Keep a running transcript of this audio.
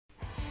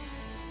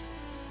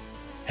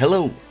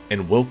Hello,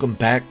 and welcome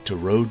back to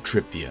Road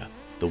TRipVIA,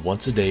 the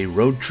once-a-day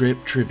road trip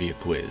trivia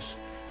quiz.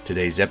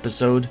 Today's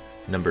episode,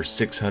 number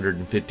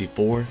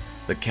 654,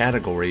 the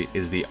category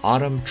is the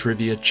Autumn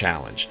Trivia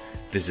Challenge.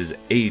 This is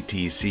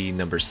ATC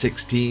number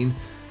 16.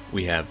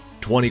 We have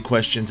 20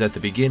 questions at the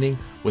beginning,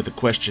 with a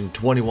question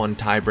 21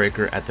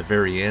 tiebreaker at the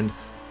very end.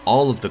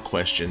 All of the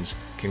questions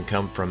can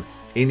come from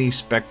any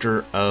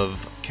specter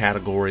of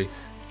category,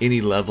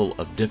 any level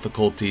of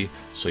difficulty,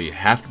 so you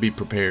have to be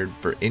prepared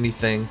for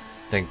anything.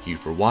 Thank you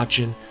for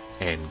watching,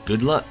 and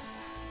good luck.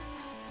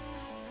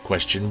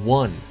 Question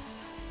 1.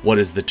 What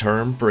is the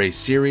term for a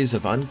series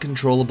of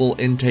uncontrollable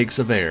intakes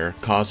of air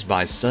caused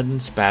by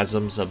sudden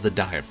spasms of the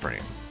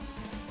diaphragm?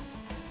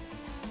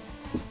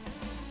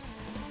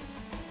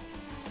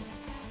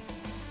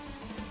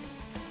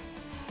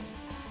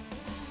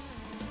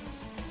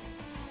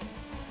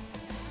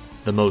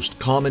 The most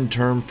common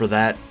term for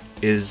that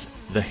is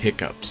the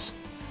hiccups.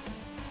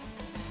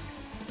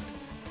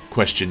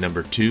 Question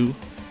number 2.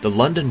 The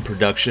London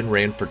production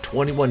ran for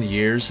 21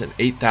 years and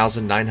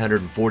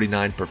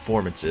 8,949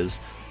 performances,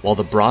 while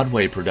the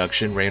Broadway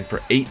production ran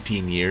for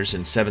 18 years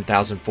and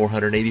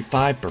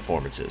 7,485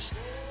 performances,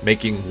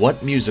 making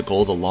what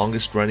musical the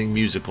longest-running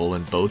musical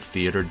in both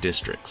theater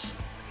districts?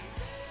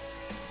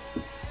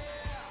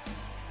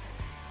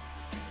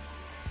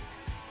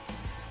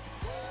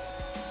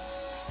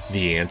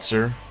 The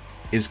answer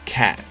is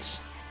Cats.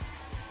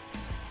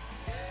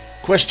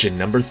 Question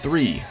number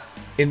 3.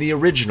 In the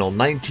original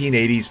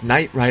 1980s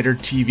Knight Rider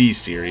TV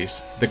series,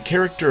 the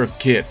character of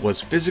Kit was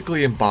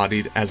physically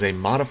embodied as a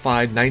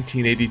modified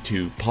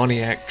 1982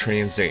 Pontiac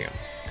Trans Am.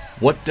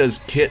 What does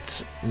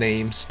Kit's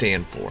name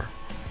stand for?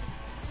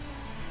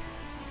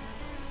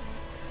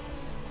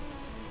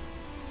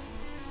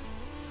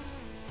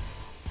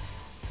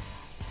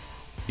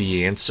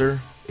 The answer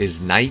is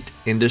Knight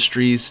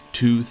Industries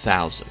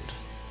 2000.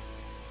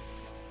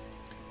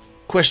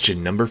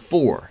 Question number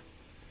 4.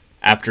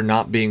 After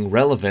not being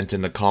relevant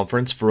in the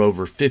conference for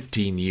over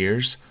 15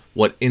 years,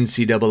 what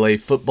NCAA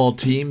football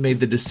team made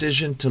the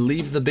decision to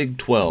leave the Big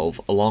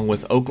 12 along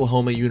with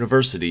Oklahoma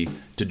University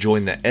to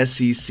join the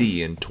SEC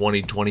in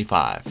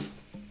 2025?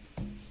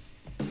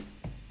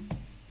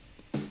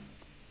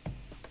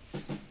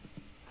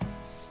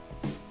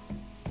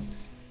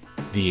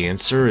 The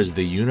answer is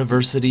the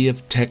University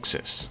of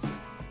Texas.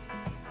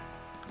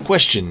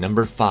 Question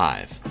number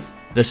 5.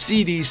 The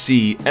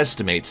CDC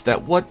estimates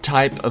that what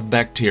type of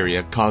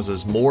bacteria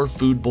causes more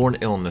foodborne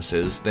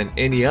illnesses than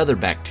any other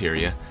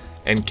bacteria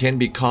and can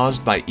be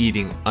caused by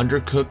eating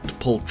undercooked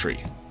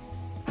poultry?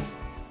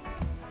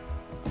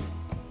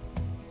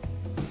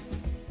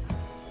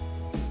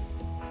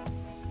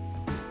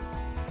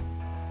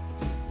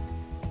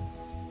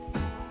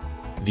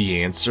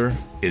 The answer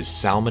is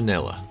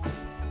Salmonella.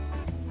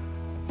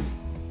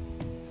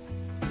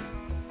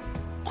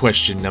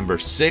 Question number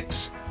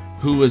 6.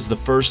 Who was the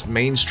first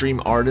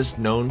mainstream artist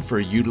known for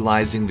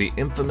utilizing the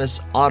infamous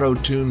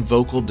auto-tune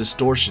vocal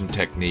distortion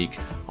technique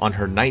on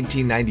her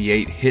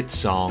 1998 hit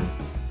song,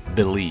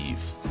 Believe?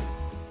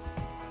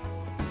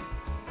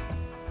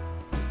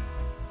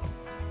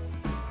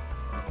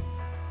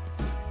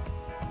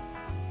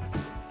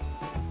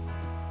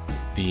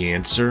 The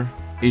answer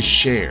is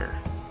Cher.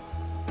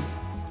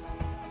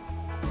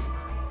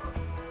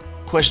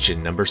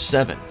 Question number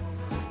 7.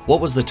 What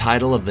was the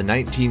title of the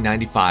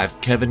 1995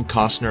 Kevin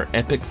Costner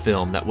epic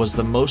film that was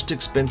the most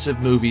expensive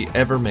movie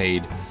ever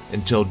made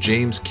until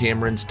James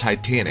Cameron's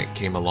Titanic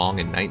came along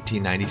in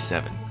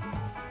 1997?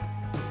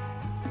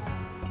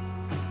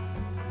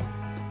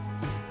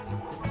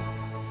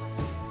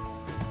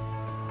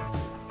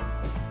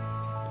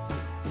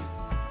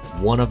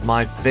 One of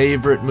my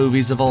favorite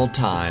movies of all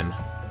time,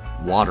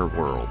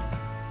 Waterworld.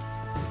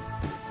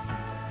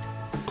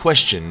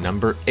 Question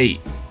number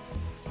 8.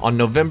 On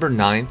November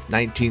 9,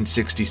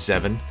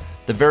 1967,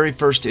 the very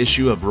first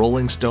issue of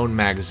Rolling Stone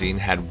magazine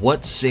had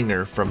what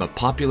singer from a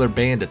popular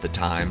band at the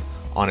time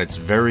on its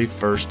very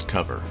first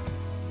cover?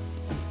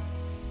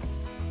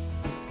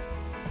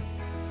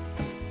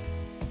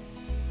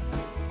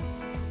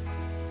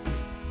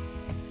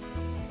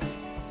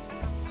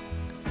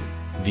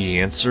 The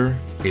answer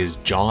is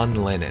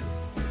John Lennon.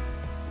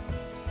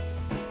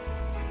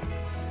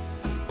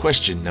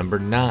 Question number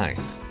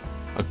 9.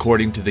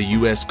 According to the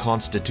U.S.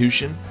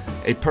 Constitution,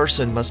 a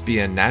person must be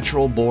a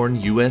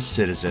natural-born U.S.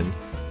 citizen,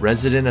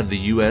 resident of the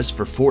U.S.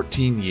 for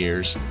 14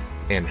 years,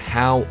 and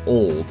how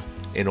old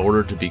in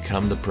order to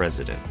become the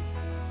president?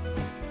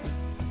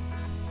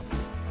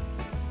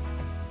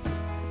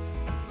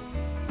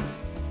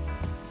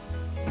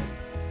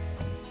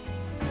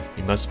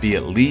 You must be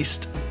at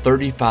least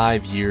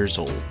 35 years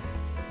old.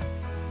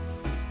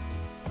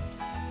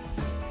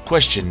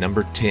 Question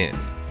number 10.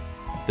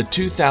 The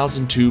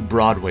 2002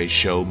 Broadway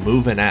show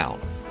Movin'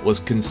 Out was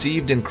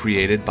conceived and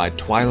created by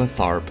Twyla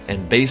Tharp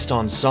and based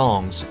on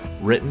songs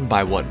written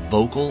by what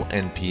vocal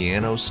and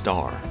piano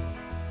star?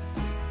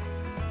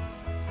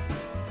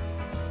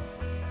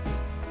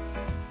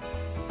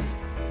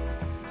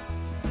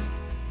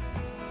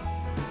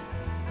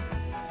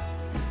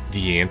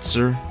 The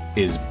answer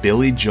is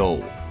Billy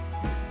Joel.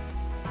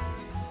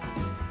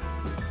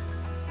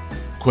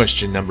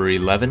 Question number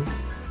 11.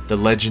 The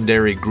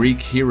legendary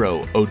Greek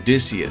hero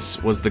Odysseus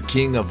was the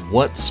king of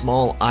what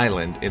small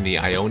island in the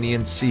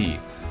Ionian Sea,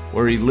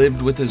 where he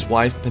lived with his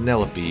wife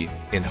Penelope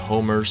in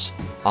Homer's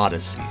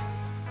Odyssey?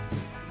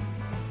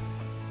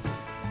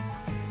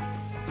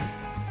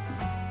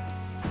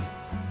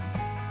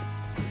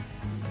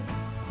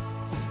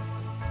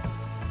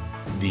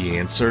 The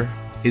answer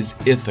is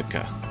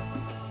Ithaca.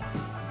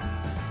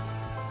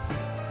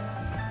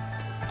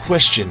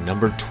 Question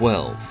number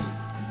 12.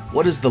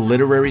 What is the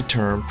literary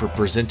term for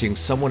presenting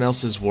someone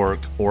else's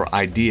work or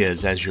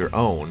ideas as your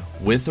own,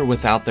 with or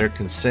without their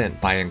consent,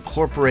 by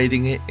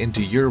incorporating it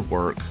into your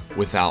work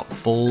without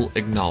full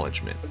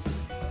acknowledgement?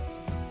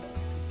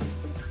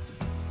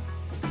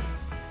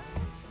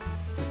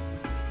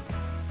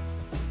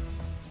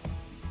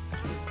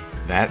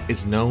 That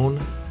is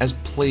known as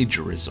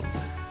plagiarism.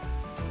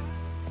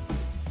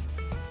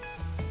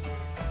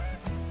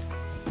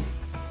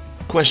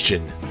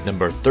 Question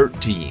number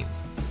 13.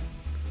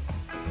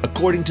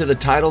 According to the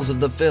titles of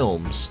the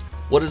films,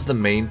 what is the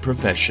main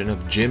profession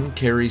of Jim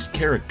Carrey's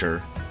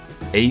character,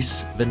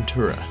 Ace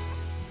Ventura?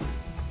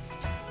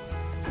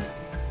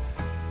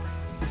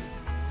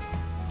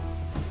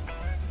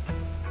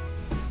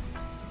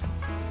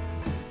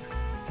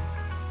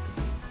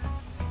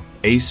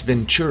 Ace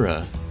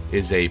Ventura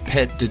is a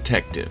pet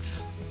detective.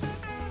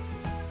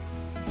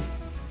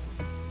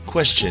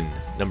 Question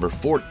number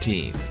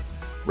 14.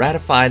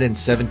 Ratified in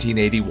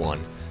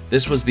 1781,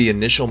 this was the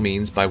initial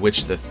means by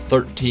which the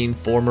 13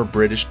 former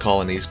British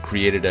colonies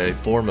created a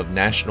form of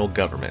national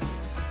government.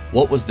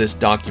 What was this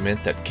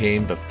document that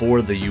came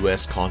before the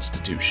U.S.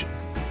 Constitution?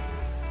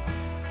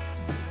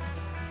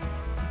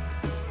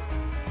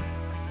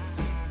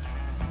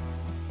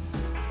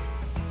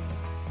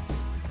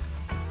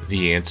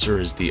 The answer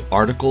is the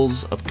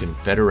Articles of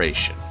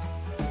Confederation.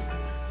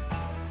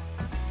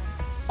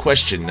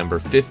 Question number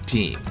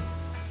 15.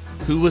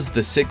 Who was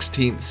the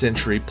 16th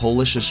century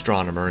Polish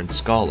astronomer and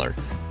scholar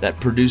that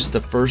produced the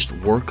first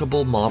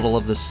workable model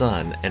of the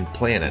sun and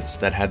planets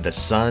that had the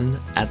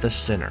sun at the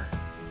center?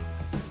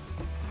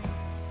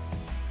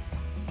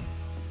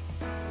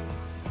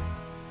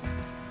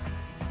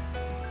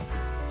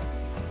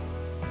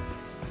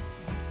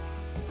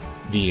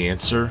 The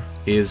answer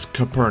is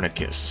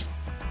Copernicus.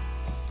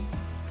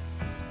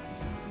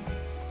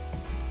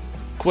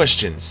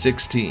 Question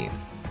 16.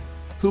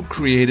 Who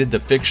created the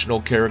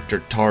fictional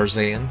character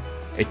Tarzan,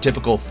 a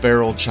typical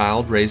feral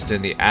child raised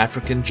in the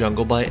African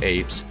jungle by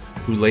apes,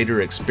 who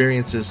later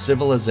experiences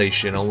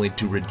civilization only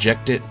to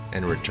reject it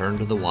and return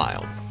to the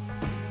wild?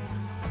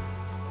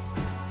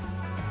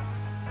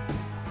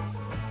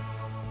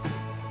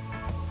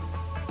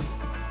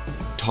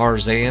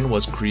 Tarzan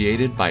was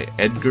created by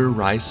Edgar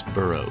Rice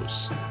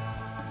Burroughs.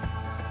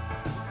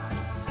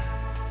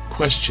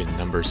 Question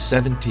number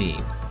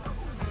 17.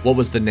 What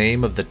was the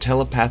name of the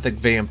telepathic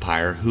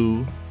vampire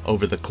who,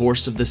 over the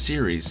course of the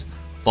series,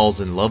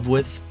 falls in love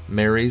with,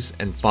 marries,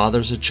 and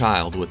fathers a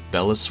child with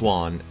Bella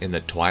Swan in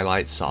the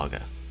Twilight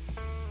Saga?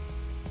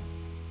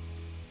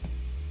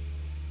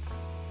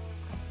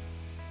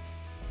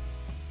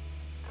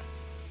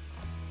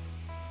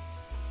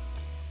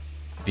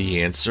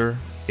 The answer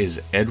is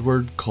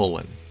Edward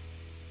Cullen.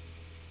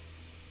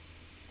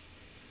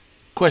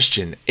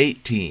 Question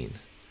 18.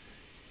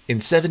 In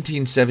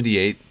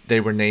 1778, they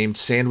were named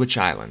Sandwich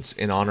Islands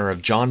in honor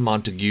of John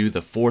Montagu,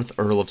 the 4th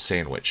Earl of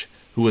Sandwich,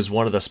 who was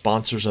one of the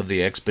sponsors of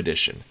the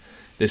expedition.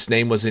 This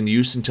name was in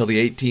use until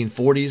the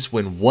 1840s,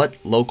 when what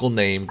local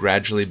name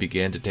gradually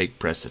began to take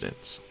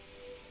precedence?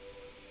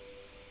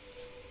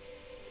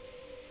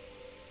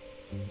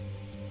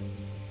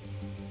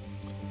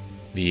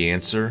 The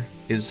answer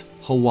is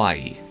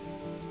Hawaii.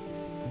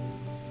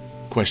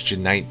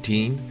 Question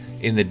 19.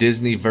 In the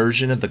Disney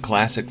version of the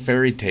classic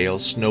fairy tale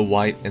Snow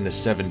White and the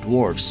Seven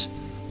Dwarfs,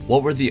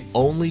 what were the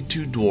only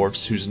two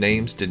dwarfs whose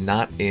names did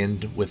not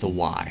end with a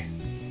Y?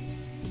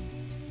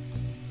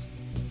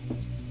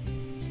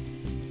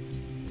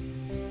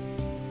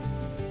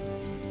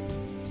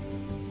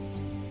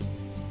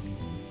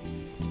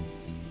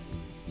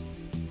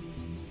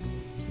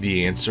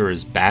 The answer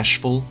is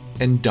Bashful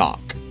and Doc.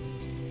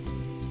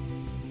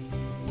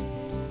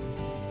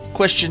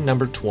 Question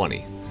number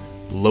 20.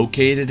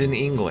 Located in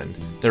England,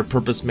 their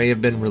purpose may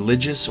have been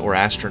religious or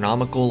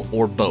astronomical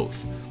or both.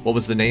 What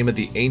was the name of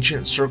the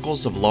ancient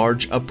circles of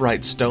large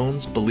upright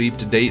stones believed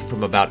to date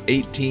from about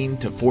 18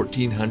 to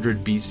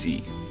 1400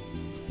 BC?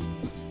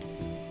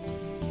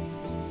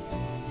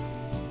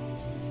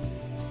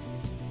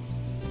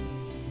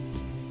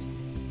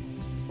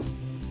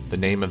 The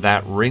name of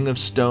that ring of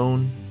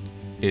stone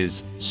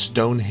is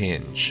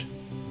Stonehenge.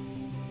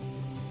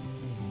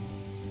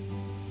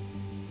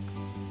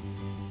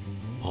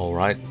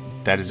 Alright,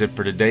 that is it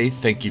for today.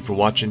 Thank you for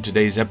watching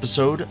today's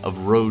episode of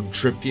Road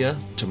Trivia.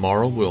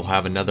 Tomorrow we'll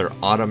have another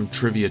Autumn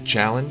Trivia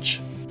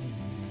Challenge.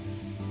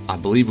 I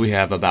believe we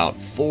have about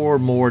 4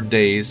 more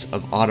days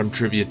of Autumn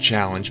Trivia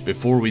Challenge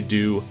before we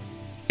do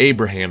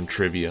Abraham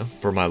Trivia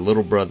for my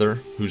little brother,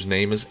 whose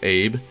name is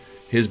Abe.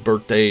 His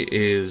birthday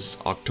is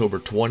October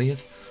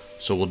 20th,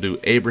 So we'll do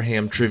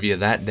Abraham trivia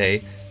that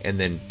day, and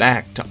then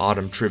back to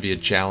Autumn Trivia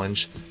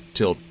Challenge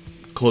till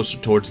closer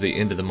towards the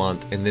end of the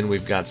month. And then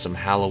we've got some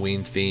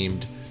Halloween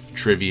themed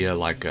trivia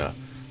like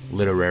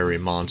literary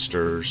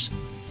monsters,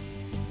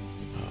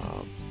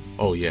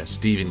 oh yeah,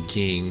 Stephen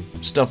King,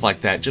 stuff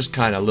like that. Just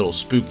kind of little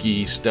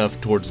spooky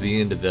stuff towards the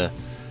end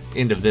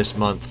of this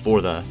month for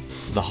the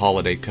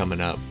holiday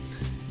coming up.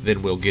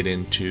 Then we'll get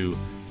into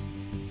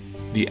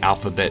the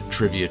alphabet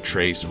trivia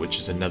trace, which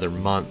is another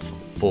month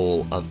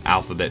full of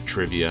alphabet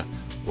trivia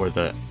where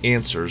the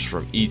answers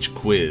from each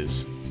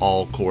quiz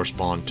all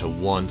correspond to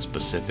one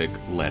specific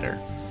letter.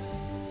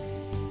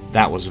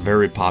 That was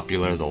very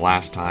popular the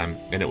last time,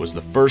 and it was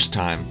the first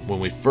time when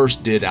we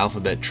first did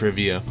alphabet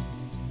trivia.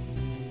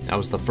 That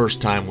was the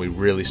first time we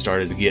really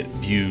started to get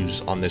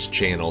views on this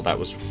channel. That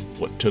was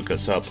what took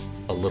us up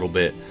a little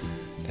bit,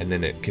 and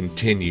then it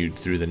continued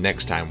through the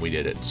next time we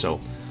did it.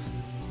 So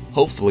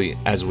hopefully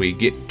as we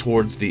get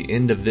towards the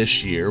end of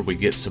this year, we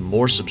get some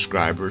more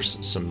subscribers,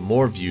 some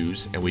more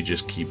views, and we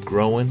just keep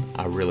growing.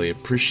 I really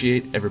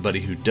appreciate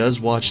everybody who does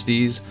watch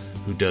these,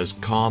 who does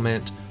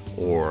comment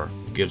or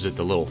gives it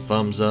the little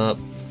thumbs up.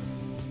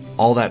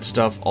 All that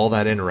stuff, all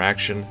that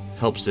interaction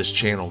helps this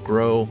channel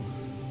grow.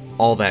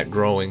 All that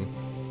growing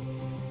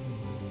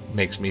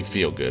makes me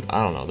feel good.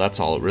 I don't know, that's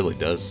all it really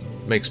does.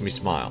 It makes me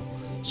smile.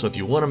 So if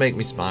you want to make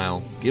me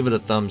smile, give it a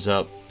thumbs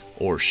up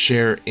or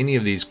share any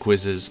of these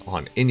quizzes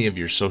on any of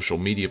your social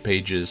media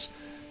pages.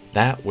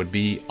 That would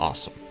be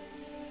awesome.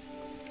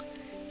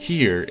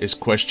 Here is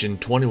question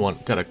 21.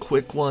 Got a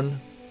quick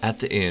one at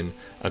the end,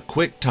 a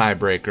quick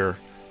tiebreaker.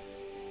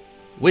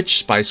 Which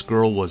Spice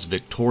Girl was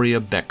Victoria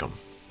Beckham?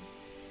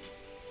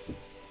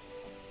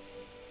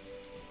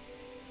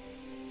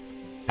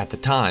 At the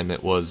time,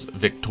 it was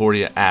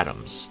Victoria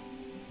Adams.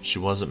 She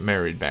wasn't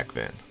married back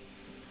then.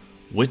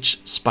 Which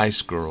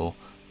Spice Girl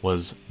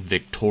was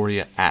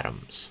Victoria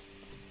Adams?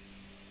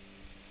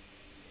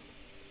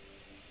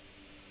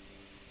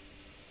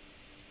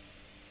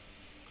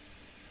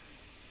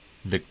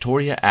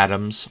 Victoria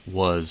Adams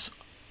was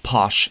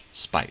Posh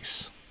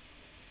Spice.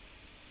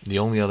 The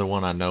only other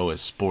one I know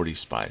is Sporty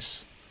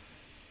Spice.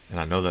 And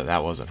I know that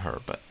that wasn't her,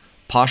 but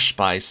Posh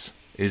Spice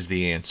is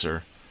the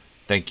answer.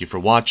 Thank you for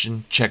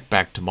watching. Check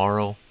back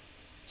tomorrow.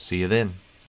 See you then.